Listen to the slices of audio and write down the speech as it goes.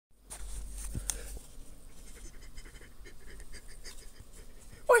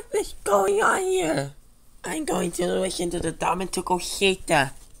What's going on here? I'm going to listen to the Diamond to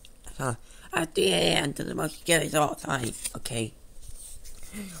Cosita. At the end, the most scary of all time. Okay.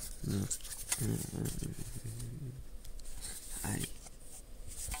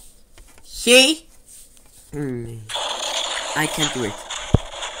 See? I can't do it.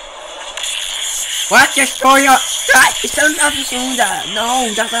 What's the story of that? It's not nothing soon that.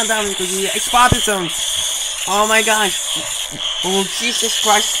 No, that's not Diamond to Cosita. It's Bobby. Oh my gosh. Oh Jesus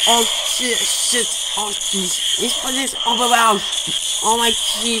Christ. Oh shit. Oh jeez. This place is overwhelmed. Oh my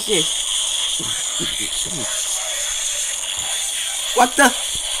Jesus. What the?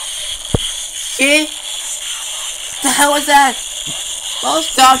 See? What the hell was that? Oh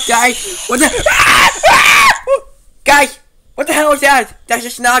stop guys. What the? Guys. What the hell was that? That's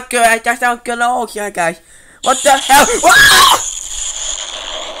just not good. That's not good at all, yeah, guys. What the hell?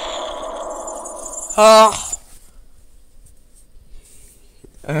 Oh.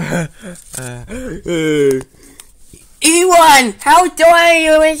 eOne! How do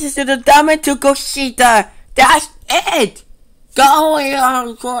I listen to the Diamond to Cosita? That's it! Go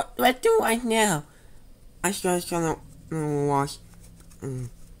on, let's do it right now. I just gonna watch. I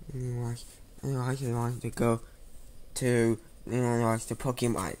want to go to watch the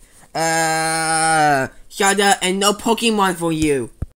Pokemon. Shut up and no Pokemon for you.